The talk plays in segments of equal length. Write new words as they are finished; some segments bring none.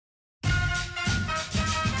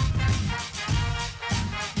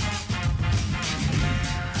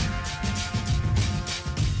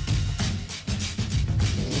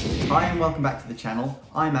Hi and welcome back to the channel.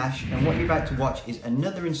 I'm Ash and what you're about to watch is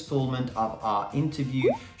another installment of our interview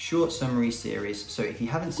short summary series. So if you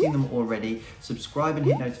haven't seen them already, subscribe and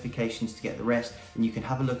hit notifications to get the rest, and you can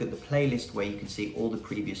have a look at the playlist where you can see all the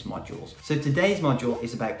previous modules. So today's module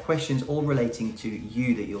is about questions all relating to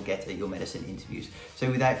you that you'll get at your medicine interviews. So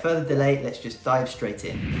without further delay, let's just dive straight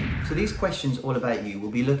in. So these questions all about you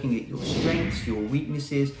will be looking at your strengths, your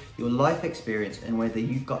weaknesses, your life experience, and whether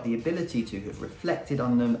you've got the ability to have reflected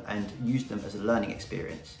on them and use them as a learning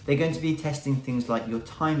experience. They're going to be testing things like your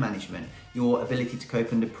time management, your ability to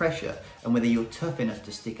cope under pressure, and whether you're tough enough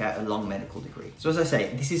to stick out a long medical degree. So as I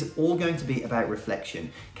say, this is all going to be about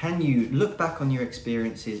reflection. Can you look back on your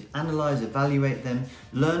experiences, analyze, evaluate them,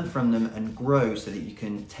 learn from them, and grow so that you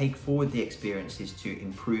can take forward the experiences to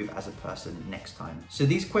improve as a person next time? So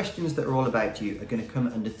these questions that are all about you are going to come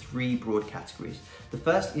under three broad categories. The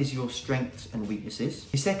first is your strengths and weaknesses.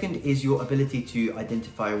 The second is your ability to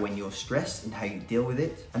identify when you're stressed and how you deal with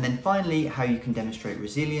it. And then finally, how you can demonstrate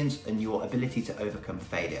resilience and your ability to overcome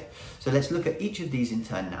failure. So let's look at each of these in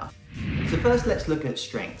turn now. So first, let's look at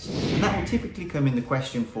strengths. And that will typically come in the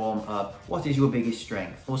question form of, what is your biggest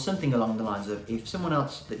strength? Or something along the lines of, if someone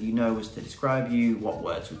else that you know was to describe you, what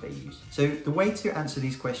words would they use? So the way to answer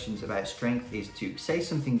these questions about strength is to say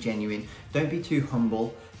something genuine, don't be too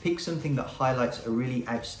humble, pick something that highlights a really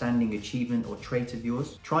outstanding achievement or trait of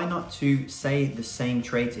yours. Try not to say the same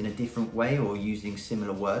trait in a different way or using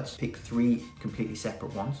similar words. Pick three completely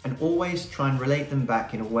separate ones. And always try and relate them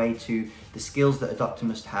back in a way to the skills that a doctor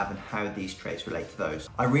must have and how these traits relate to those.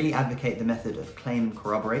 I really advocate the method of claim and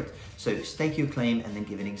corroborate. So stake your claim and then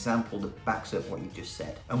give an example that backs up what you've just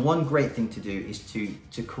said. And one great thing to do is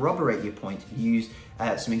to corroborate your point, use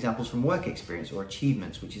some examples from work experience or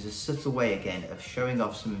achievements, which is a subtle way again of showing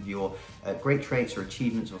off some of your great traits or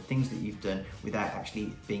achievements or things that you've done without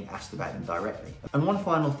actually being asked about them directly. And one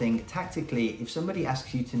final thing, tactically, if somebody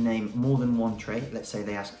asks you to name more than one trait, let's say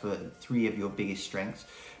they ask for three of your biggest strengths,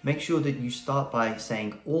 make sure that you start by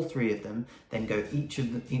saying all three of them, then go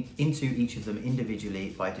into each of them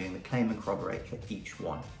individually by doing the claim and corroborate for each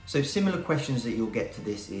one. So similar questions that you'll get to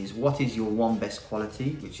this is, what is your one best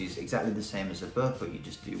quality, which is exactly the same as above, but you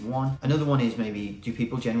just do one. Another one is maybe, do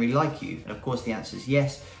people generally like you? And of course the answer is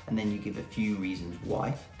yes, and then you give a few reasons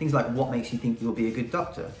why. Things like, what makes you think you'll be a good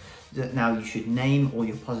doctor? Now you should name all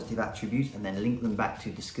your positive attributes and then link them back to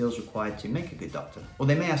the skills required to make a good doctor. Or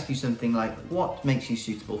they may ask you something like, what makes you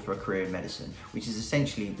suitable for a career in medicine? Which is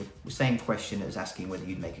essentially the same question as asking whether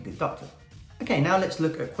you'd make a good doctor. Okay, now let's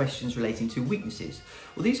look at questions relating to weaknesses.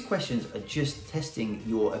 Well, these questions are just testing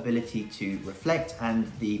your ability to reflect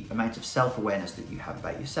and the amount of self-awareness that you have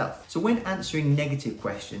about yourself. So when answering negative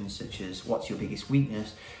questions such as, what's your biggest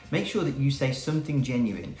weakness? Make sure that you say something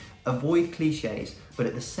genuine, avoid cliches, but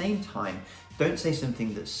at the same time, don't say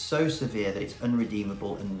something that's so severe that it's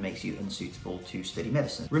unredeemable and makes you unsuitable to study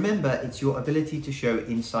medicine. Remember, it's your ability to show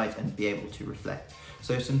insight and be able to reflect.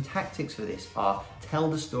 So some tactics for this are, tell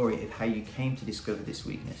the story of how you came to discover this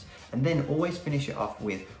weakness, and then always finish it off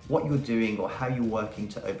with what you're doing or how you're working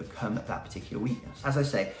to overcome that particular weakness. As I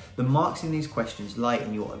say, the marks in these questions lie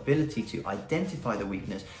in your ability to identify the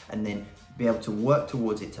weakness and then be able to work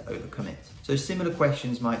towards it to overcome it. So similar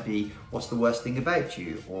questions might be, what's the worst thing about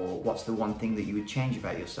you? Or what's the one thing that you would change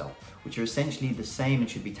about yourself? Which are essentially the same and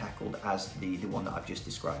should be tackled as the one that I've just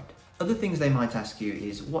described. Other things they might ask you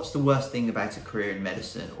is, what's the worst thing about a career in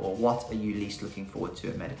medicine? Or what are you least looking forward to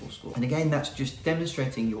at medical school? And again, that's just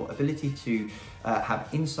demonstrating your ability to have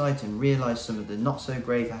insight and realize some of the not so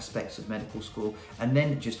great aspects of medical school, and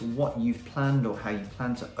then just what you've planned or how you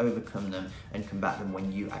plan to overcome them and combat them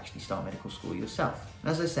when you actually start medical school yourself. And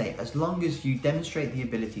as I say, as long as you demonstrate the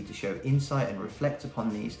ability to show insight and reflect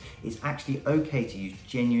upon these, it's actually okay to use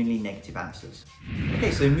genuinely negative answers. Okay,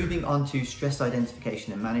 so moving on to stress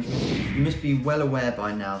identification and management. You must be well aware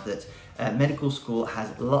by now that medical school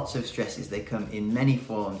has lots of stresses. They come in many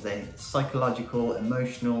forms. They're psychological,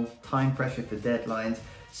 emotional, time pressure for deadlines,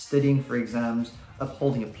 studying for exams,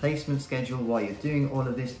 upholding a placement schedule while you're doing all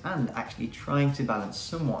of this, and actually trying to balance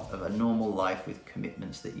somewhat of a normal life with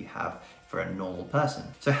commitments that you have for a normal person.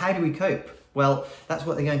 So how do we cope? Well, that's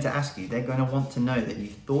what they're going to ask you. They're going to want to know that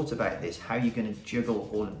you've thought about this, how you're going to juggle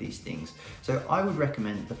all of these things. So I would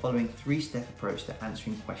recommend the following three-step approach to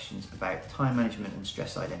answering questions about time management and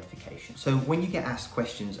stress identification. So when you get asked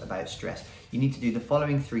questions about stress, you need to do the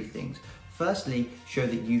following three things. Firstly, show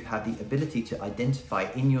that you have the ability to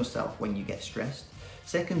identify in yourself when you get stressed.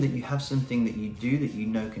 Second, that you have something that you do that you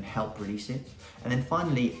know can help release it. And then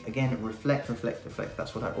finally, again, reflect.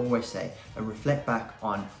 That's what I always say, and reflect back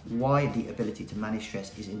on why the ability to manage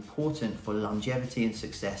stress is important for longevity and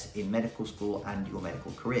success in medical school and your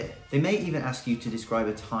medical career. They may even ask you to describe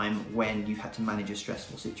a time when you had to manage a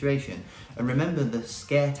stressful situation. And remember the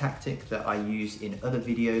scare tactic that I use in other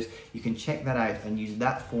videos. You can check that out and use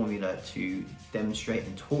that formula to demonstrate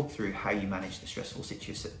and talk through how you manage the stressful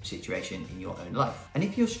situation in your own life. And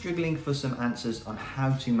if you're struggling for some answers on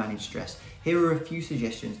how to manage stress, here are a few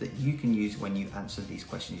suggestions that you can use when you answer these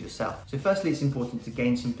questions yourself. So firstly, it's important to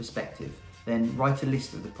gain some perspective. Then write a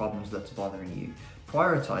list of the problems that are bothering you.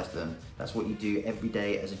 Prioritize them. That's what you do every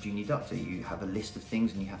day as a junior doctor. You have a list of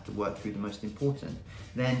things and you have to work through the most important.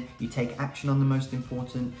 Then you take action on the most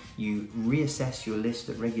important. You reassess your list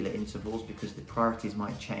at regular intervals because the priorities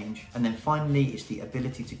might change. And then finally, it's the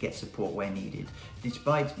ability to get support where needed.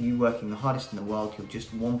 Despite you working the hardest in the world, you're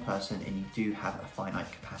just one person and you do have a finite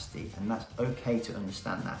capacity. And that's okay to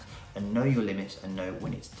understand that and know your limits and know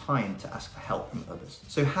when it's time to ask for help from others.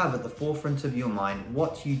 So have at the forefront of your mind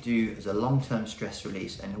what you do as a long-term stress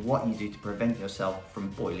release and what you do to prevent yourself from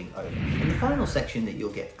boiling over. And the final section that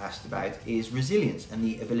you'll get asked about is resilience and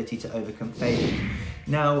the ability to overcome failure.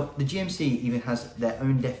 Now, the GMC even has their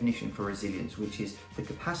own definition for resilience, which is the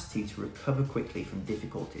capacity to recover quickly from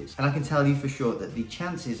difficulties. And I can tell you for sure that the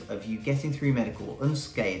chances of you getting through medical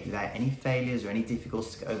unscathed without any failures or any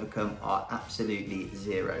difficulties to overcome are absolutely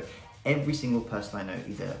zero. Every single person I know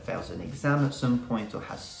either fails an exam at some point or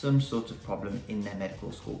has some sort of problem in their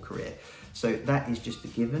medical school career. So that is just a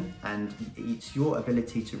given, and it's your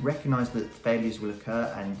ability to recognize that failures will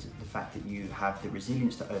occur and the fact that you have the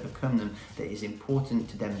resilience to overcome them that is important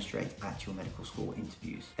to demonstrate at your medical school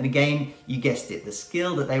interviews. And again, you guessed it, the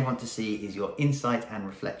skill that they want to see is your insight and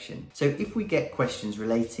reflection. So if we get questions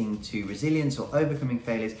relating to resilience or overcoming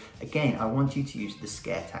failures, again, I want you to use the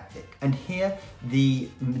scare tactic. And here, the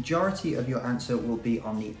majority of your answer will be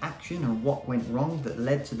on the action and what went wrong that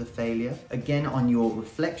led to the failure. Again, on your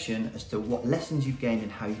reflection as to what lessons you've gained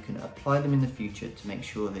and how you can apply them in the future to make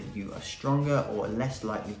sure that you are stronger or less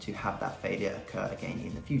likely to have that failure occur again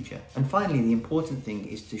in the future. And finally, the important thing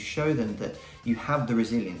is to show them that you have the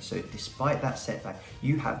resilience. So despite that setback,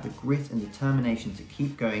 you have the grit and determination to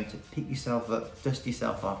keep going, to pick yourself up, dust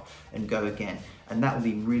yourself off and go again. And that will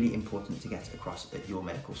be really important to get across at your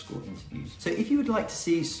medical school interviews. So if you would like to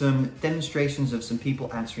see some demonstrations of some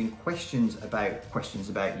people answering questions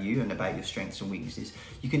about you and about your strengths and weaknesses,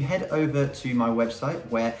 you can head over to my website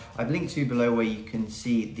where I've linked to below, where you can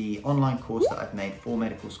see the online course that I've made for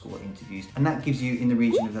medical school interviews. And that gives you in the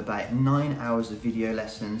region of about 9 hours of video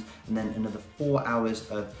lessons and then another 4 hours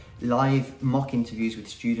of live mock interviews with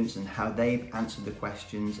students and how they've answered the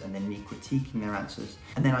questions and then me critiquing their answers.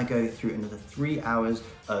 And then I go through another 3 hours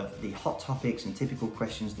of the hot topics and typical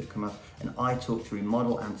questions that come up, and I talk through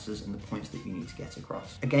model answers and the points that you need to get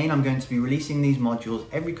across. Again, I'm going to be releasing these modules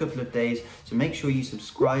every couple of days, so make sure you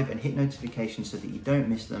subscribe and hit notifications so that you don't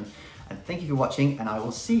miss them. And thank you for watching, and I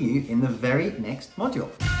will see you in the very next module.